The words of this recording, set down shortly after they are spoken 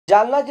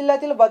जालना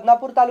जिल्ह्यातील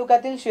बदनापूर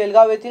तालुक्यातील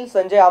शेलगाव येथील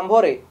संजय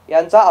आंभोरे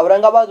यांचा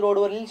औरंगाबाद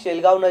रोडवरील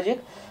शेलगाव नजीक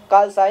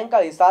काल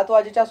सायंकाळी 7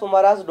 वाजेच्या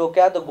सुमारास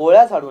डोक्यात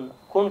गोळ्या झाडून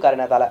खून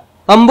करण्यात आला।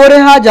 आंभोरे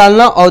हा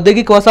जालना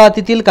औद्योगिक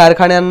वसाहतीतील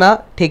कारखान्यांना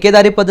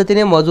ठेकेदारी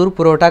पद्धतीने मजूर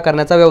पुरवठा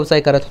करण्याचा व्यवसाय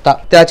करत होता।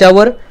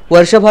 त्याच्यावर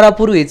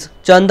वर्षभरापूर्वीच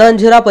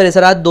चंदनझिरा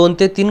परिसरात 2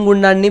 ते 3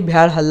 गुंडांनी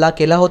भ्याड हल्ला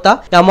केला होता।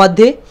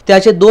 यामध्ये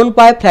त्याचे 2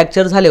 पाय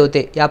फ्रॅक्चर झाले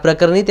होते। या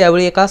प्रकरणी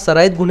त्यावेळी एका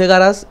सराईत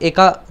गुन्हेगारास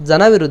एका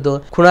जणाविरुद्ध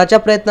खुनाच्या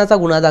प्रयत्नाचा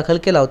गुन्हा दाखल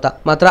केला होता।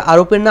 मात्र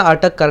आरोपींना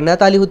अटक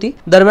करण्यात आली होती।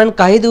 दरम्यान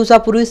काही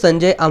दिवसापूर्वी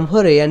संजय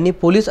आंभोरे यांनी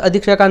पोलीस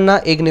अधीक्षकांना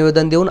एक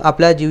निवेदन देऊन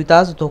आपल्या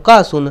जीवितास धोका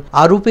असून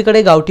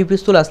आरोपीकडे गावठी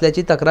पिस्तूल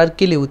असल्याची तक्रार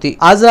केली होती।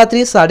 आज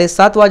रात्री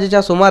 7:30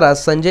 वाजेच्या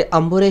सुमारास संजय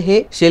आंभोरे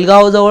हे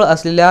शेलगावजवळ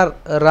असलेल्या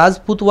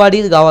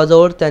राजपूतवाडी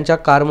गावाजवळ त्यांच्या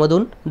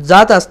कारमधून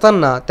जात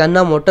असताना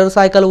त्यांना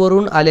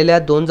मोटरसायकलवरून आलेल्या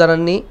 2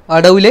 जणांनी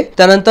अडवले।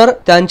 त्यानंतर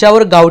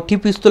त्यांच्यावर गावठी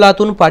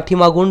पिस्तुलातून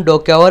पाठीमागून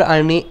डोक्यावर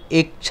आणि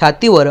एक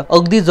छातीवर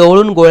अगदी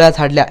जवळून गोळ्या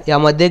झाडल्या।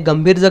 यामध्ये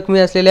गंभीर जखमी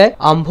असलेल्या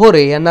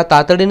आंभोरे यांना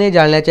तातडीने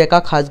जालन्याच्या एका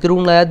खासगी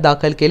रुग्णालयात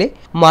दाखल केले,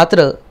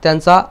 मात्र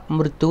त्यांचा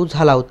मृत्यू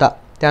झाला होता।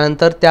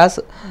 त्यानंतर त्यास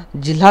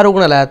जिल्हा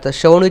रुग्णालयात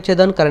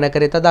शवविच्छेदन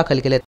करण्याकरिता दाखल केले।